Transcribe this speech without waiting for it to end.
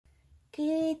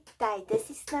Good day, this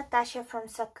is Natasha from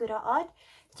Sakura Art.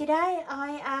 Today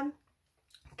I am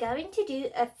going to do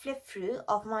a flip through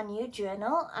of my new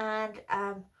journal and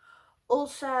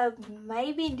also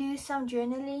maybe do some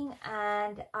journaling,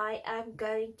 and I am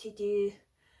going to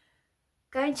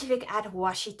look at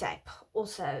washi tape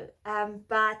also.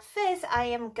 But first I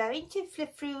am going to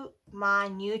flip through my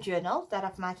new journal that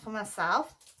I've made for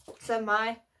myself. So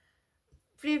my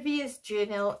previous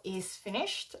journal is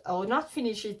finished, or not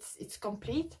finished, it's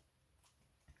complete,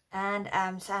 and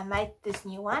so I made this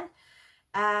new one.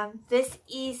 This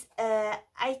is a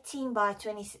 18 by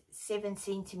 27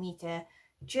 centimeter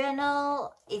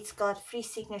journal. It's got 3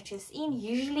 signatures in.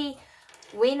 Usually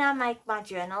when I make my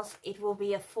journals it will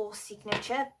be a 4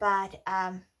 signature, but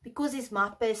because it's my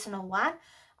personal one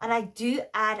and I do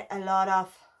add a lot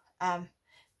of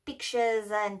pictures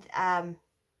and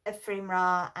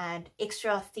ephemera and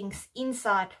extra things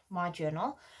inside my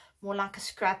journal, more like a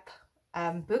scrap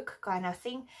book kind of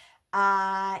thing,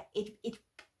 it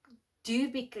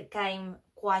became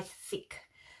quite thick.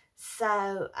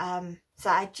 So so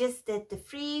I just did the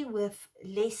 3 with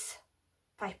less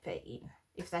paper in,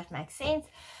 if that makes sense.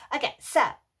 Okay, so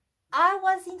I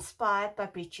was inspired by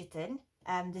Bridgeton,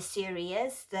 the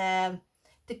series, the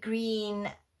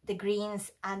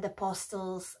greens and the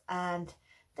pastels and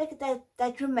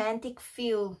that romantic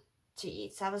feel to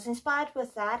it. So I was inspired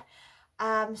with that.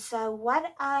 So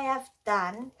what I have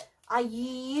done,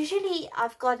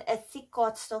 I've got a thick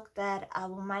cardstock that I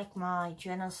will make my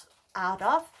journals out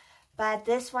of, but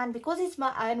this one, because it's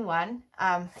my own one,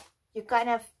 you kind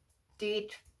of do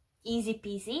it easy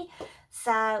peasy.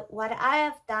 So what I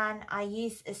have done, I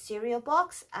use a cereal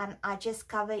box and I just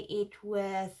cover it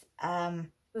with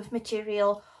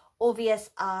material. Obvious,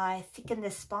 I thicken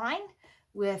the spine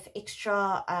with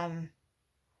extra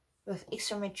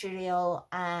material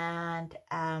and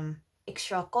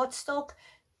extra cardstock,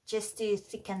 just to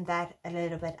thicken that a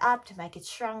little bit up, to make it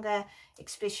stronger,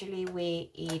 especially where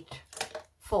it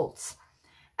folds.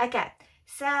 Okay,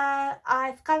 so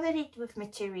I've covered it with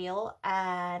material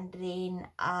and then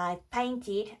I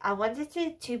painted. I wanted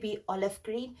it to be olive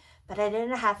green, but I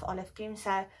didn't have olive green,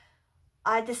 so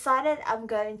I decided I'm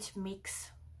going to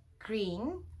mix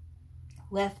green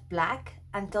with black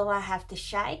until I have the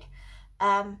shade.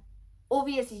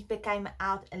 Obviously it became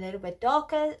out a little bit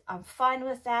darker. I'm fine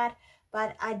with that,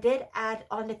 but I did add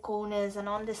on the corners and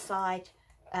on the side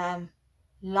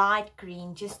light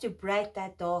green, just to break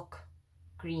that dark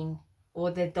green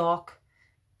or the dark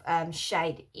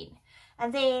shade in.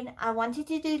 And then I wanted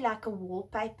to do like a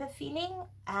wallpaper feeling,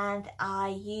 and I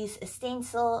use a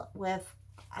stencil with,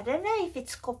 I don't know if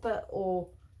it's copper or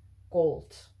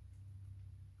gold.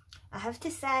 I have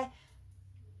to say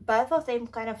both of them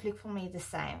kind of look for me the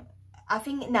same. I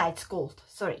think, no, it's gold.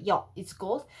 Sorry, yeah, it's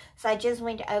gold. So I just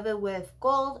went over with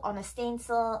gold on a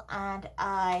stencil and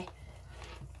I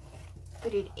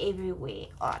put it everywhere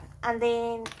on. And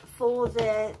then for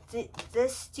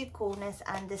this 2 corners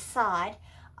and the side,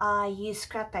 I used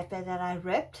scrap paper that I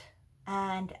ripped,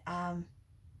 and you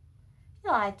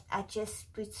know, I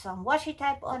just put some washi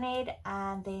tape on it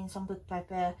and then some book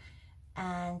paper,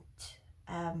 and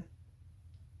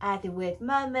add the word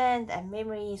moment and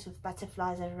memories with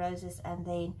butterflies and roses, and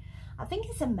then I think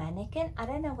it's a mannequin, I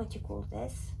don't know what you call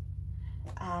this,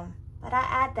 but I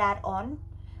add that on.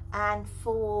 And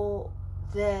for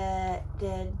the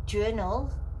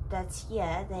journal that's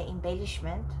here, the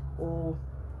embellishment, or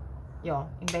yeah,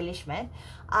 embellishment,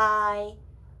 I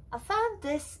found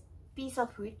this piece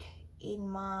of wood in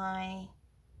my,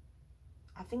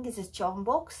 I think it's a charm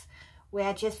box, where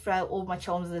I just throw all my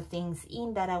charms and things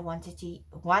in that I want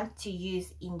to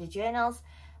use in the journals.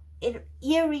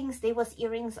 Earrings, there was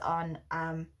earrings on.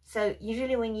 So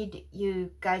usually when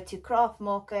you go to craft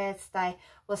markets, they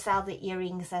will sell the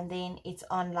earrings and then it's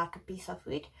on like a piece of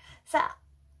wood. So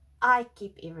I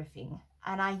keep everything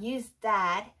and I use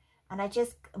that, and I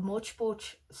just Mod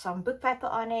Podge some book paper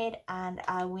on it, and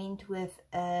I went with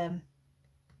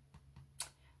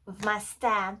my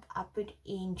stamp I put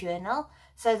in journal.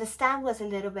 So the stamp was a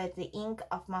little bit, the ink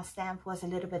of my stamp was a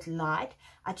little bit light.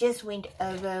 I just went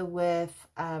over with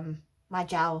my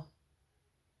gel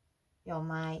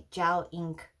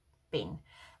ink pen,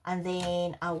 and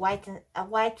then I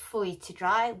wait for it to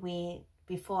dry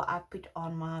before I put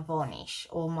on my varnish,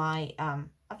 or my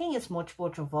I think it's Mod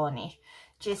Podge or varnish,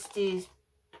 just to,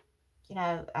 you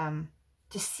know,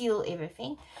 to seal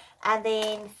everything. And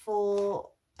then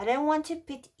I don't want to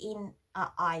put in an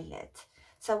eyelet,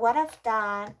 so what I've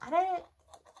done,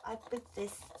 I put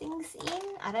these things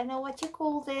in, I don't know what you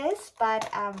call this, but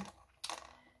I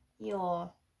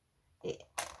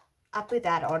put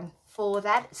that on for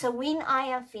that. So when I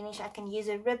am finished, I can use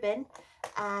a ribbon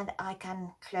and I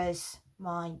can close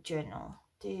my journal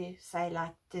to say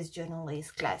like this journal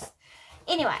is closed.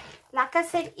 Anyway, like I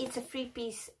said, it's a free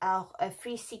piece of a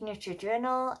free signature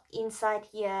journal. Inside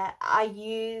here I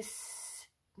use,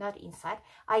 not inside,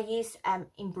 I use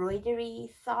embroidery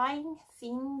thing,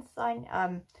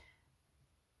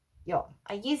 yeah,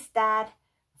 I use that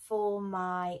for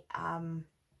my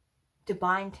to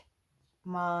bind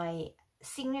my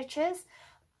signatures,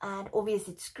 and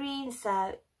obviously it's green,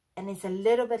 so, and it's a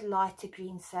little bit lighter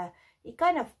green, so it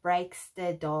kind of breaks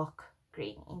the dark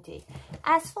green into it.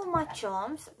 As for my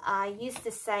charms, I use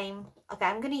the same, okay,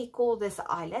 I'm going to call this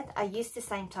eyelet. I use the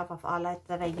same type of eyelet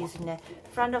that I use in the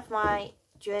front of my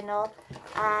journal,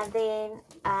 and then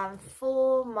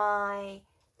for my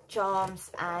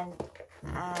charms and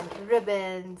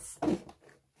ribbons,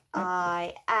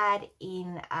 I add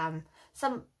in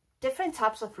some different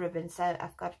types of ribbons. So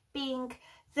I've got pink.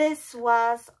 This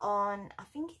was on, I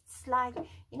think it's like,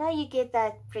 you know, you get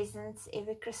that presents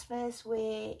every Christmas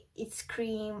where it's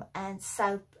cream and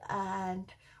soap,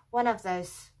 and one of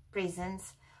those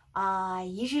presents, I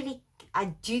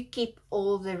do keep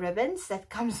all the ribbons that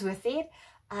comes with it,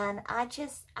 and I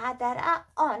just add that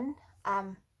on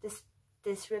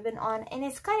this ribbon on, and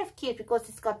it's kind of cute because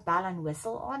it's got bell and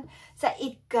whistle on, so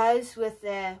it goes with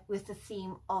the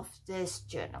theme of this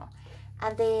journal.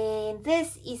 And then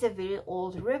this is a very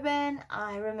old ribbon.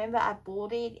 I remember I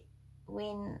bought it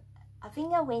when I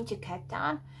think I went to Cape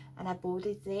Town, and I bought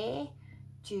it there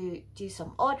to do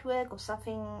some artwork or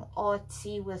something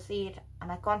artsy with it,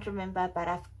 and I can't remember, but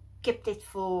I've kept it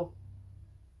for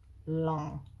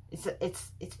long.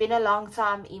 It's been a long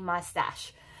time in my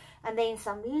stash. And then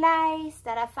some lace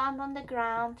that I found on the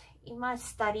ground in my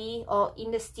study or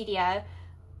in the studio.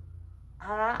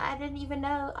 I didn't even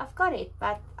know I've got it,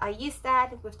 but I used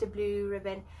that with the blue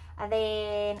ribbon. And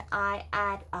then I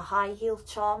add a high heel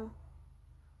charm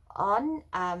on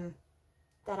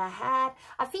that I had.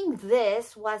 I think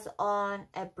this was on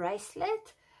a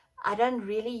bracelet. I don't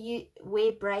really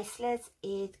wear bracelets.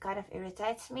 It kind of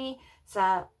irritates me.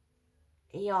 So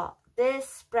yeah,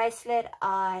 this bracelet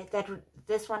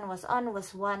this one was on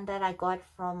was one that I got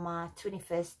from my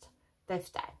 21st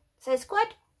birthday. So it's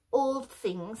quite old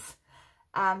things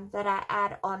that I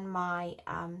add on my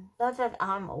not that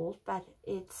I'm old, but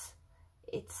it's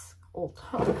old.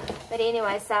 But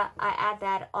anyway, so I add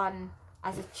that on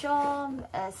as a charm,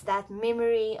 as that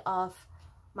memory of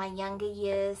my younger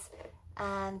years.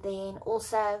 And then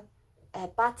also a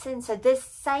button. So this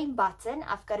same button,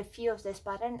 I've got a few of this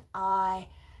button. I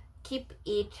keep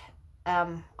it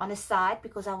on the side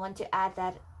because I want to add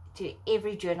that to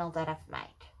every journal that I've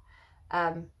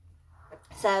made.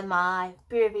 So my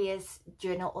previous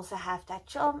journal also have that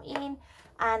charm in.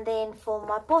 And then for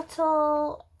my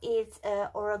bottle, it's a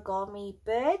origami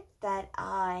bird that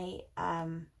I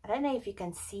don't know if you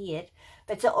can see it,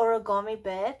 but it's an origami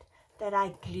bird that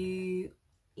I glue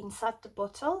inside the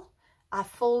bottle. I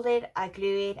fold it, I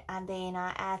glue it, and then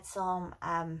I add some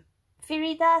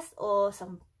fairy dust or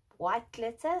some white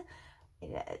glitter.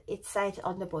 It says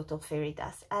on the bottle fairy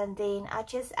dust, and then I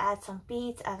just add some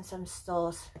beads and some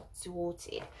stars towards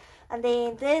it. And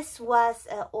then this was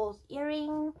an old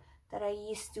earring that I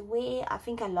used to wear. I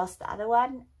think I lost the other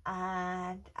one,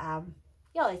 and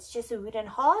yeah, it's just a wooden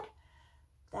heart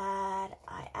that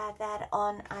I add that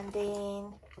on. And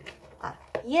then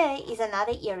here is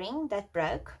another earring that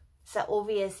broke. So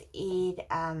obvious it's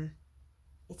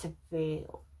a very,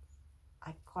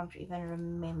 I can't even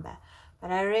remember,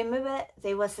 but I remember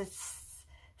there was a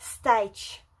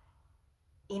stage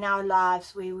in our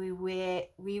lives where we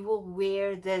will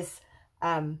wear this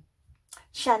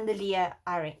chandelier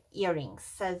earrings.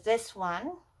 So this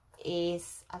one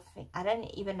is, I think, I don't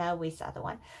even know where's the other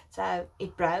one. So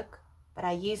it broke, but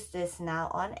I use this now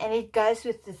on, and it goes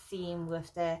with the theme,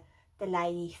 with the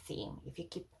lady theme,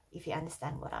 if you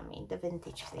understand what I mean, the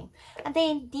vintage theme. And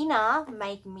then Dina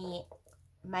made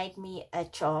me a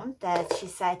charm that she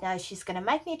said, no, she's gonna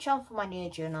make me a charm for my new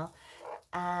journal,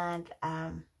 and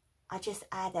I just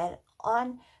added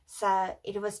on. So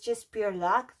it was just pure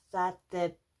luck that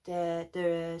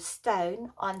the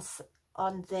stone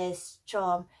on this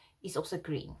charm is also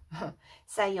green.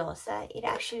 So yeah, so it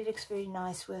actually looks very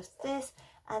nice with this.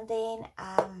 And then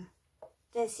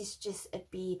this is just a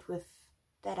bead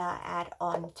that I add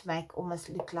on to make almost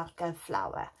look like a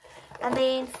flower. And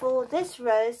then for this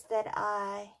rose that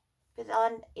I put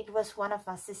on, it was one of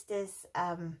my sister's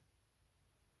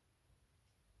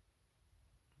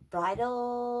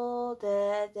bridal,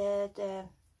 the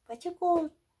what you call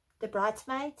the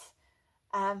bridesmaids,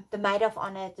 the maid of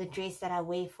honor, the dress that I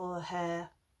wear for her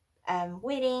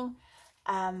wedding.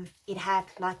 it had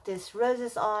like this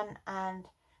roses on, and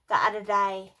the other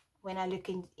day when I looked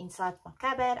inside my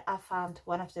cupboard, I found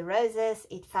one of the roses.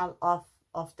 It fell off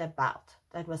of the belt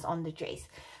that was on the dress,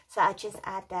 so I just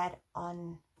add that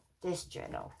on this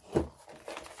journal.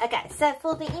 Okay, so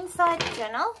for the inside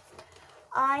journal,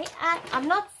 I'm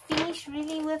not finished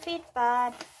really with it,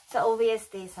 but so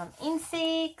obviously there's some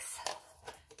insects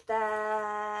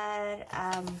that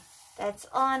that's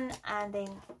on, and then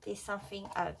there's something,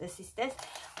 oh, this is this.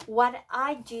 What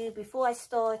I do before I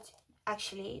start,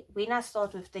 actually when I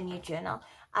start with the new journal,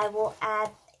 I will add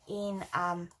in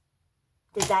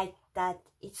the date that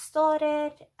it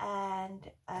started,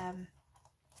 and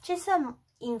just some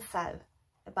info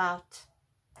about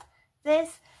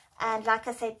this. And like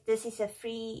I said, this is a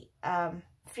free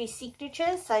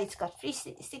signature, so it's got free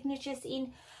signatures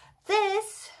in.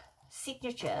 This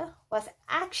signature was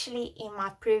actually in my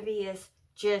previous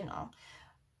journal,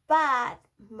 but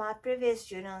my previous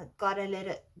journal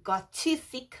got too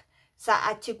thick, so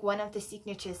I took one of the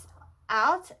signatures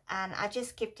out, and I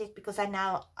just kept it because I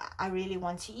know I really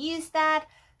want to use that,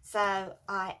 so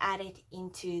I added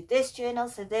into this journal.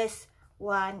 So this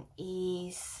one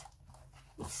is,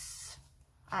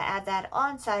 I add that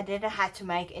on, so I didn't have to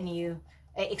make a new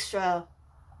extra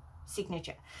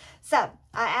signature. So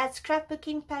I add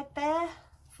scrapbooking paper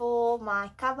for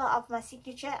my cover of my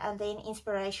signature, and then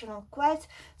inspirational quotes.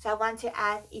 So I want to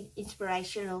add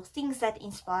inspirational things that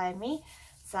inspire me,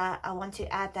 so I want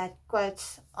to add that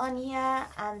quotes on here.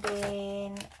 And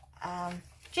then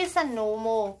just a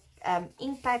normal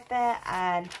ink paper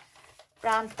and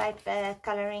brown paper,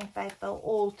 coloring paper,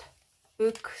 old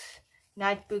books,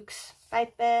 notebooks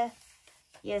paper.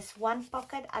 Yes, one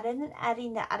pocket. I didn't add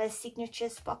in the other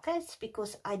signatures pockets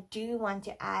because I do want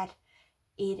to add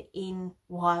it in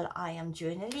while I am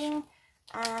journaling.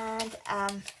 And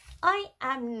I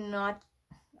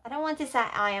don't want to say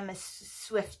I am a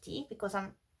Swiftie, because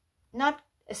I'm not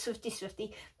a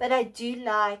Swiftie, but I do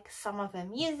like some of her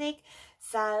music,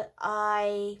 so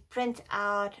I print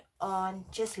out on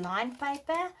just line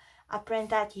paper. I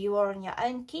print out "You Are on Your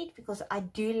Own, Kid," because I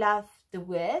do love the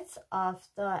words of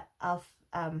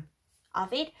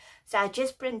it. So I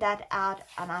just print that out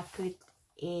and I put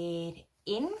it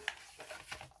in.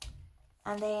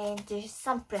 And then there's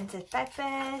some printed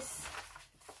papers,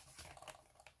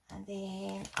 and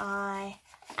then I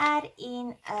add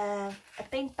in a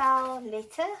pen pal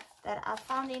letter that I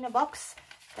found in a box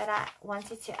that I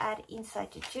wanted to add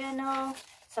inside the journal.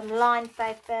 Some lined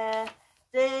paper.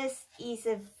 This is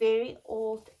a very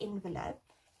old envelope.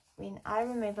 I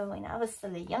remember when I was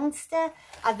still a youngster,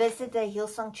 I visited the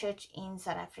Hillsong Church in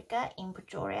South Africa, in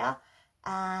Pretoria,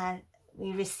 and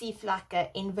we received like an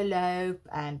envelope,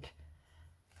 and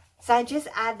so I just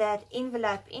add that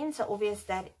envelope in. So obvious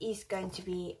that is going to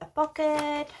be a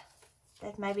pocket,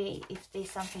 that maybe if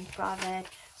there's something private.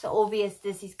 So obvious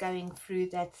this is going through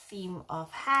that theme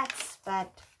of hats,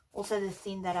 but also the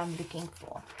theme that I'm looking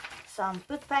for. Some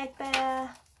book paper,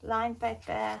 line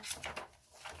paper,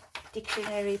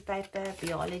 dictionary paper,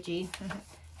 biology.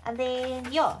 And then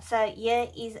yeah, so here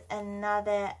is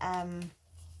another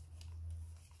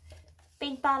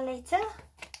pen pal letter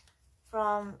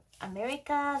from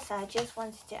America, so I just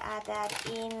wanted to add that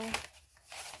in.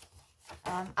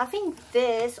 I think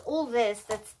all this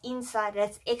that's inside,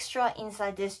 that's extra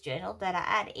inside this journal that I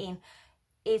add in,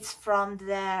 it's from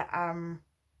the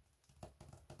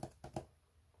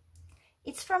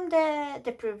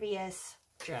previous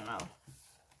journal.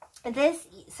 And this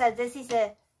is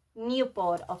a new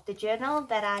part of the journal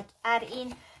that I add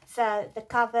in. So the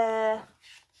cover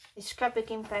is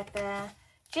scrapbooking paper,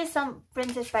 just some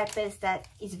printed papers that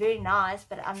is very nice,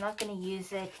 but I'm not going to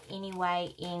use it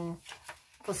anyway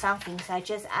for something. So I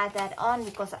just add that on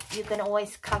because you can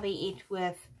always cover it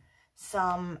with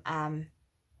some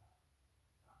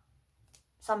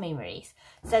memories.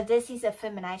 So this is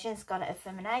affirmation. It's got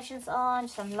affirmations on,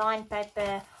 some line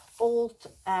paper, old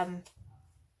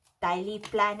daily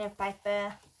planner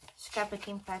paper,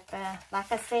 scrapbooking paper.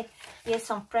 Like I said, here's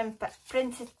some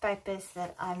printed papers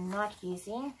that I'm not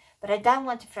using, but I don't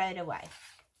want to throw it away.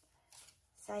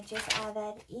 So I just add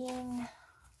that in.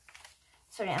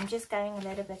 Sorry, I'm just going a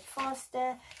little bit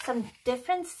faster. Some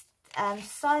different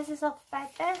sizes of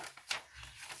paper.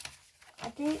 I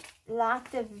do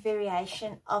like the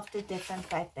variation of the different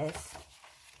papers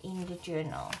in the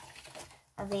journal.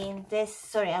 And then this,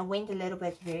 sorry, I went a little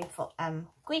bit very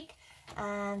quick.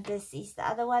 And this is the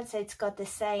other one. So it's got the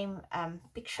same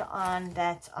picture on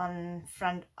that's on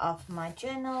front of my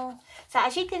journal. So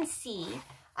as you can see,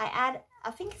 I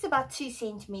think it's about 2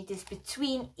 centimeters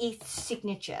between each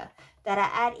signature that I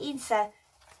add in. So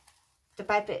the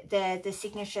paper, the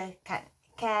signature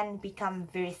can become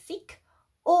very thick,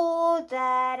 or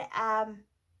that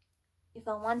if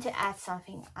I want to add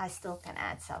something, I still can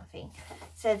add something.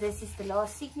 So this is the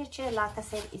last signature. Like I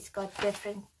said, it's got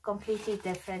completely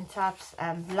different types,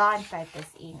 line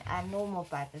papers in, and normal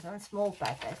papers and small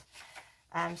papers,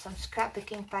 some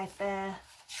scrapbooking paper.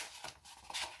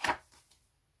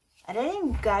 I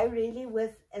didn't go really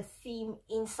with a theme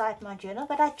inside my journal,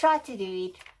 but I tried to do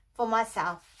it for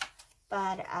myself.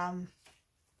 But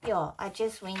yeah, I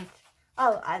just went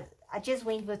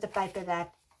with the paper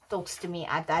that talks to me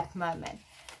at that moment.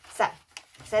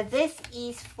 So this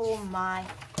is for my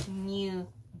new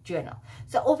journal.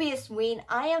 So obviously, when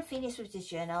I am finished with this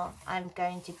journal, I'm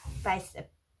going to paste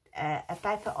a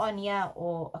paper on here,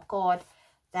 or a card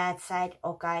that said,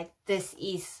 okay, this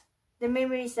is the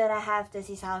memories that I have, this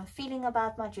is how I'm feeling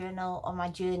about my journal, or my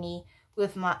journey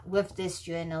with this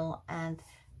journal, and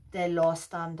the last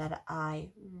time that I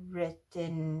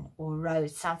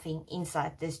wrote something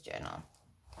inside this journal.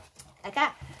 Okay,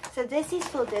 so this is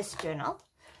for this journal.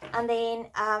 And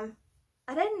then I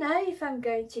don't know if I'm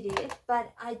going to do it,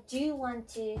 but I do want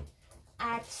to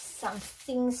add some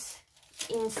things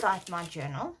inside my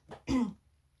journal.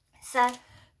 So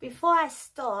before I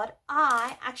start,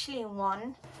 I actually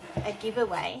won a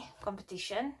giveaway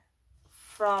competition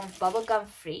from Bubblegum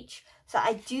Fringe. So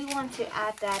I do want to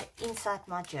add that inside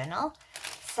my journal.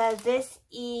 So this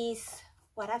is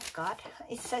what I've got.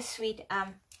 It's so sweet.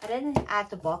 I didn't add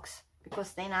the box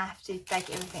because then I have to take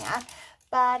everything out.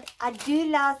 But I do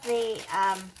love the,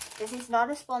 this is not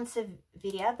a sponsored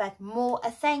video, but more a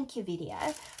thank you video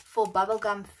for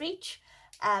Bubblegum Fringe.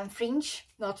 Fringe,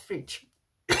 not Fringe.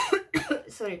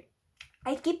 Sorry.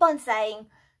 I keep on saying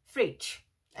Fringe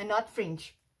and not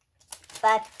Fringe.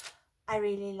 But I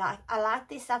like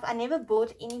this stuff. I never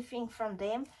bought anything from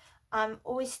them. I'm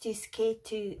always too scared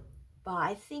to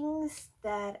buy things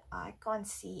that I can't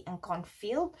see and can't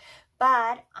feel.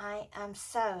 But I am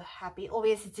so happy.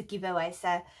 Obviously, it's a giveaway,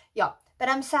 so yeah. But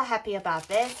I'm so happy about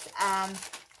this.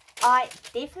 I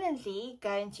definitely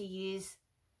going to use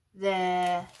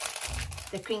the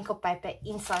crinkle paper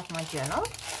inside my journal,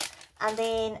 and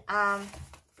then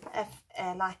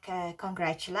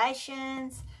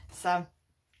congratulations. So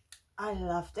I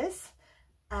love this,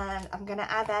 and I'm gonna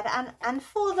add that. And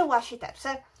for the washi tape,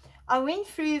 so I went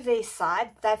through their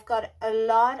site. They've got a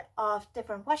lot of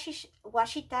different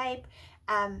washi tape,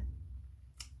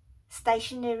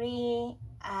 stationery,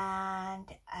 and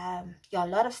yeah, a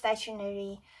lot of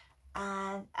stationery.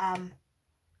 And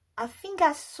I think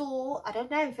I saw, I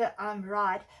don't know if I'm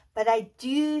right, but they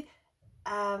do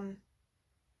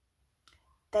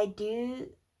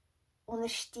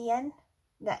understand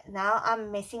that. Now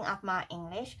I'm messing up my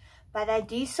English, but they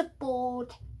do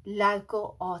support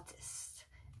local artists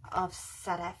of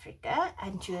South Africa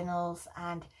and journals,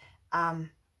 and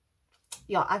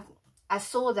yeah, I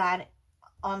saw that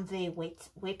on their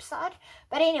website.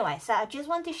 But anyway, so I just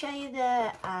want to show you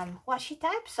the washi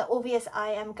tape. So obvious,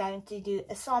 I am going to do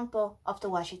a sample of the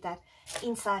washi tape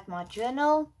inside my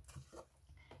journal.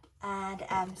 And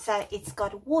so it's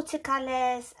got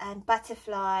watercolors and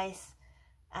butterflies,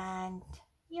 and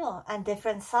yeah, and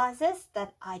different sizes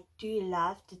that I do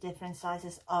love, the different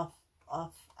sizes of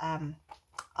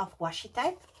washi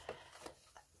tape,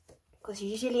 because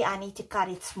usually I need to cut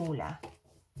it smaller.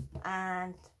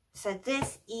 And so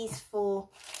this is for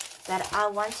that I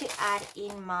want to add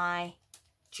in my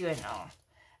journal.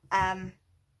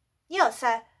 Yeah,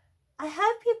 so I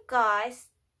hope you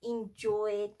guys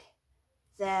enjoyed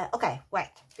the, okay, wait,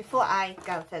 before I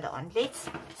go further on, let's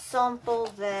sample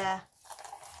the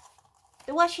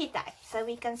washi tape, so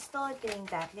we can start doing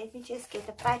that. Let me just get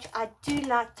a patch. I do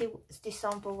like to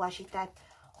sample washi tape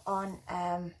on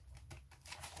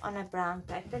a brown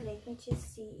paper. Let me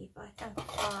just see if I can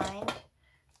find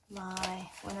my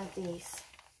one of these.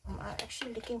 I'm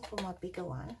actually looking for my bigger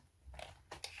one.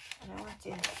 I don't want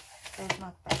to there's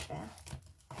my paper.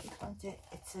 I just want to,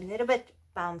 it's a little bit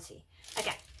bouncy.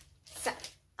 Okay, so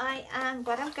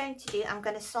what I'm going to do, I'm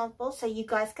going to sample so you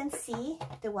guys can see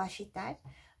the washi tape.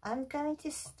 I'm going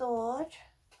to start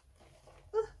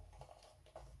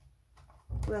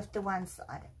with the one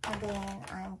side, and then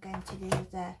I'm going to do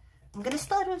I'm going to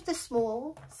start with the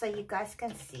small so you guys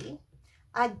can see.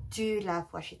 I do love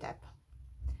washi tape.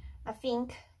 I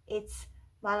think it's,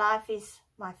 my life is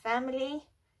my family.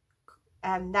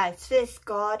 No, it's first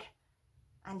God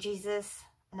and Jesus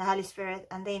and the Holy Spirit,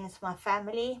 and then it's my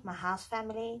family, my house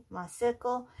family, my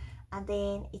circle, and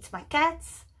then it's my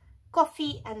cats,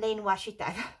 coffee, and then washi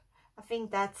tape. I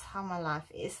think that's how my life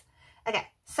is. Okay,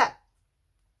 so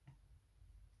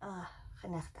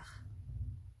genigtig.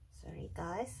 Sorry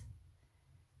guys.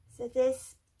 So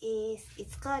this is,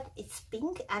 it's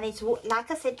pink, and it's,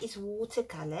 like I said, it's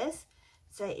watercolors.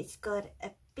 So it's got a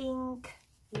pink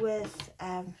with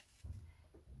I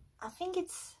think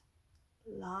it's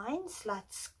lines, like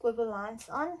squibble lines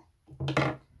on.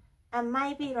 I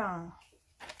may be wrong.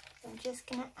 I'm just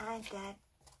gonna add that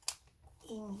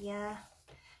in here.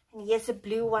 And here's a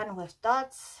blue one with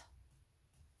dots.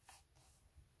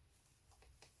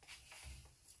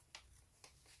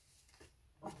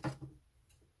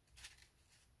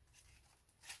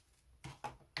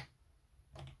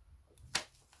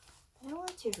 I don't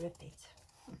want to rip it.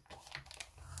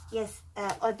 Yes,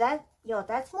 or that, yeah,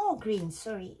 that's more green,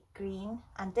 sorry, green.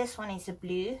 And this one is a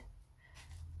blue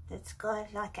that's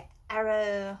got like an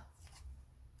arrow.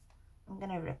 I'm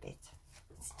gonna rip it.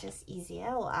 It's just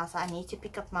easier, or else I need to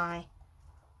pick up my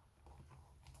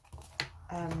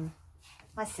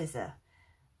my scissor.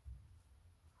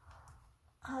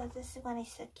 Oh, this one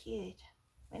is so cute.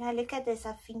 When I look at this,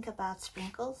 I think about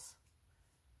sprinkles.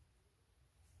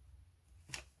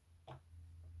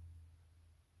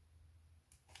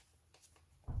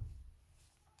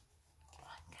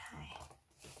 Okay.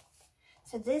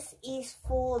 So this is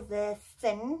for the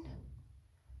thin,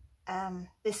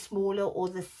 the smaller or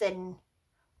the thin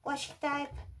washi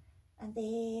tape. And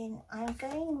then I'm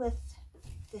going with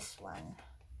this one.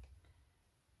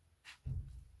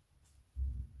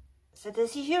 So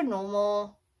this is your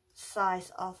normal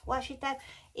size of washi tape.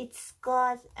 It's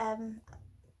got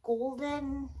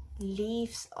golden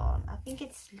leaves on. I think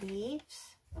it's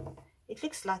leaves. It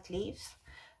looks like leaves.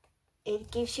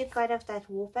 It gives you kind of that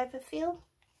wallpaper feel.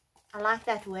 I like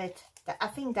that word. I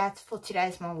think that's for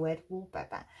today's my word,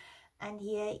 wallpaper. And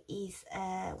here is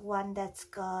one that's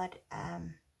got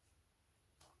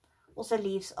also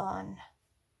leaves on,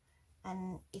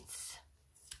 and it's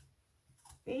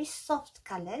very soft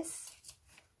colors.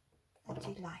 I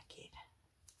do like it.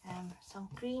 Some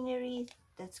greenery,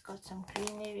 that's got some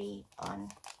greenery on.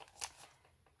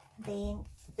 Then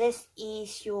this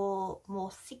is your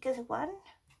more thicker one.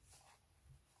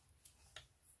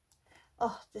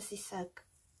 Oh, this is so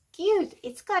cute.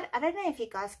 It's got, I don't know if you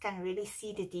guys can really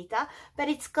see the detail, but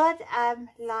it's got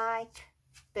like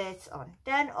birds on.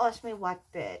 Don't ask me what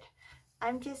bird.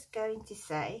 I'm just going to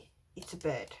say it's a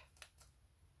bird.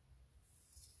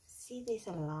 See, there's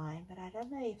a line, but I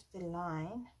don't know if the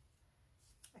line,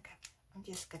 okay, I'm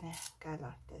just gonna go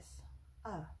like this.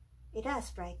 Oh, it does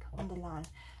break on the line.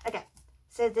 Okay,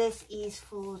 so this is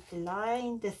for the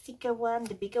line, the thicker one,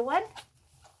 the bigger one,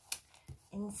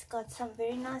 and it's got some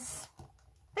very nice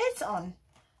birds on.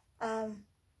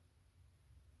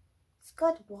 It's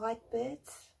got white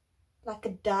birds, like a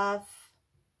dove,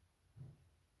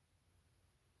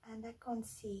 and I can't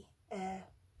see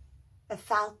a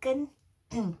falcon.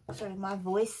 Sorry, my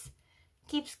voice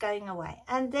keeps going away.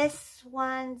 And this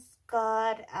one's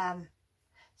got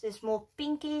so it's more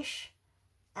pinkish,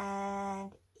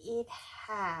 and it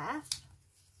has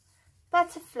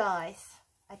butterflies.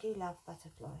 I do love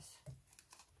butterflies.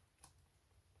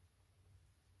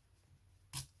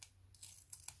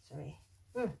 Sorry,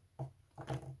 I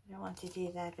don't want to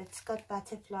do that. It's got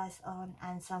butterflies on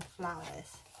and some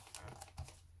flowers.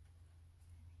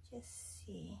 Just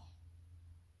see.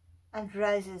 And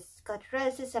roses. It's got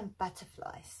roses and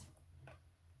butterflies.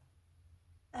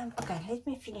 Okay, let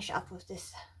me finish up with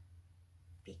this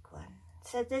big one.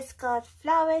 So this got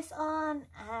flowers on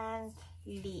and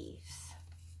leaves.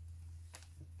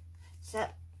 So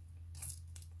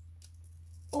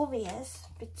obvious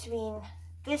between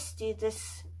this to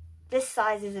this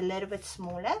size is a little bit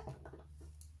smaller.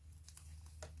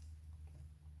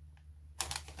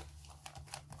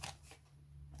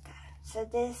 Okay, so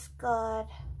this got,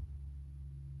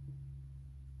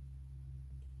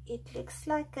 it looks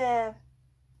like a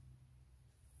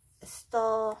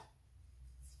star.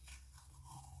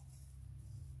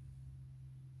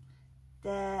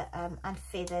 The and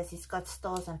feathers, it's got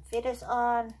stars and feathers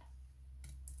on.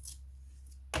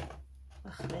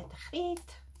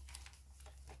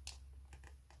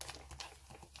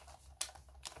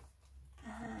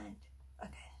 And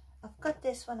okay, I've got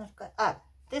this one. I've got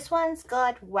this one's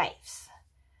got waves.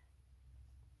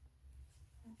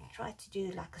 Try to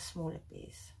do like a smaller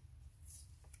piece.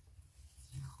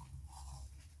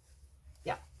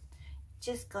 Yeah,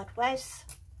 just got waves,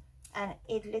 and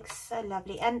it looks so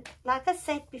lovely. And like I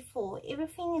said before,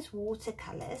 everything is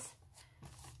watercolors.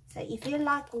 So if you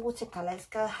like watercolors,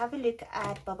 go have a look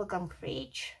at Bubblegum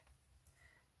Fringe.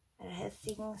 It has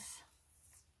things,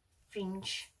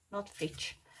 fringe, not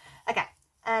fridge. Okay,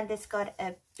 and it's got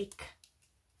a big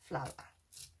flower.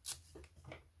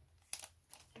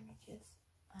 Let me just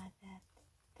add that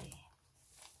there.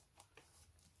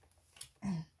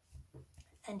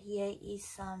 And here is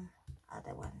some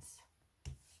other ones.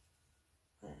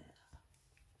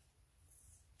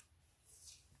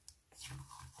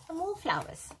 Some more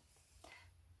flowers.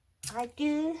 I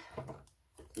do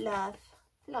love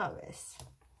flowers.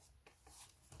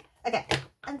 Okay,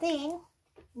 and then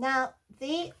now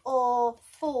there are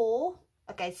 4,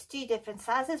 okay, it's 2 different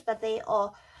sizes, but there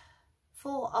are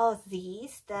 4 of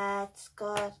these that's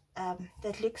got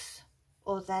that looks,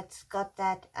 or that's got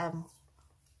that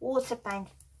water paint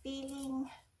feeling.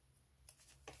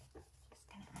 Just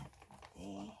gonna add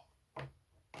there.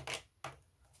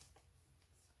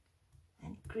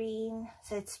 And green,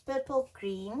 so it's purple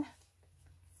green.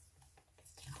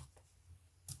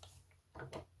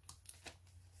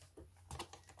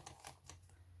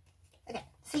 Okay,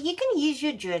 so you can use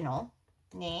your journal,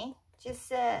 né?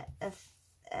 Just a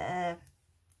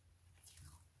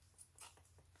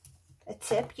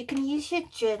tip, you can use your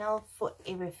journal for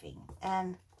everything.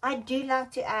 I do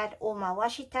like to add all my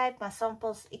washi tape, my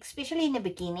samples, especially in the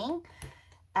beginning,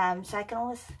 so I can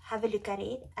always have a look at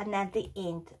it, and at the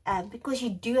end, because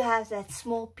you do have that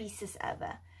small pieces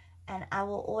over, and I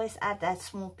will always add that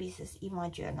small pieces in my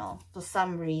journal for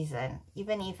some reason.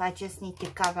 Even if I just need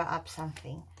to cover up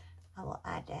something, I will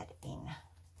add that in.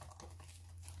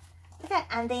 Okay,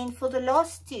 and then for the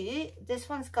last 2, this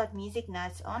one's got music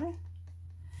notes on,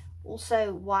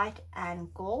 also white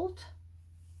and gold.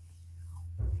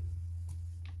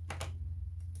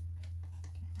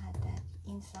 Add that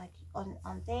inside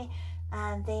on there.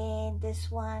 And then this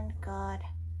one got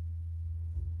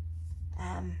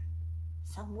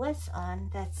some words on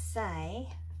that say,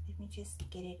 let me just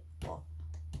get it off.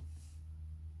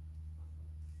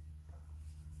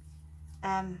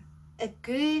 A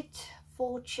good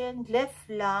fortune, live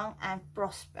long and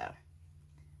prosper.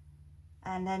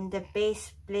 And then the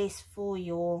best place for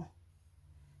your,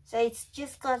 so it's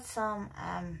just got some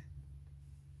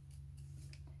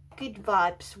good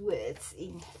vibes words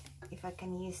in, if I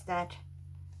can use that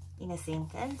in a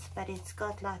sentence, but it's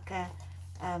got like a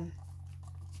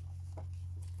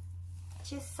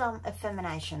just some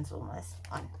affirmations almost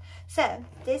on. So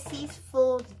this is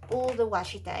for all the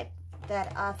washi tape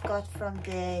that I've got from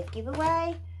the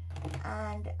giveaway,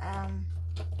 and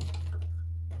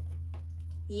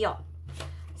yeah,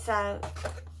 so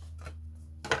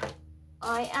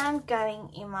I am going,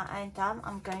 in my own time,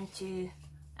 I'm going to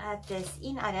add this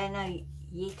in. I don't know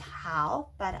yet how,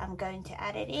 but I'm going to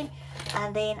add it in,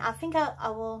 and then I think I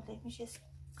will, let me just,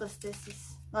 because this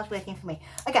is not working for me.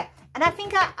 Okay, and I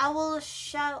think I will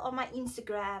show on my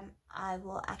Instagram. I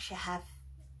will actually have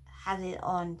it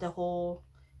on the whole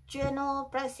journal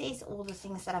process, all the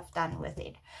things that I've done with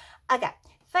it. Okay,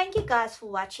 thank you guys for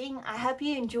watching. I hope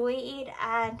you enjoy it,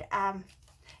 and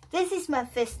this is my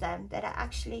first time that I'm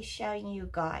actually showing you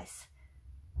guys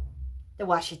the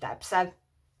washi tape, so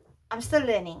I'm still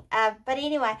learning. But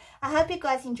anyway, I hope you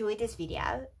guys enjoyed this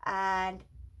video, and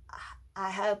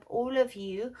I hope all of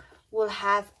you will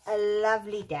have a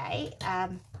lovely day.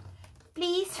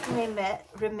 Please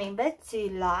remember to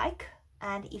like,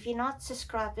 and if you're not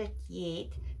subscribed yet,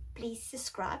 please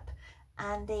subscribe.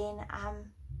 And then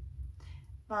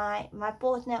my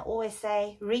partner always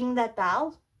say, ring that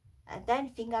bell. I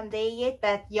don't think I'm there yet,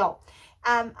 but yeah,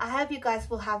 I hope you guys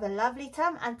will have a lovely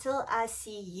time until I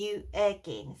see you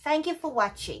again. Thank you for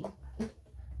watching.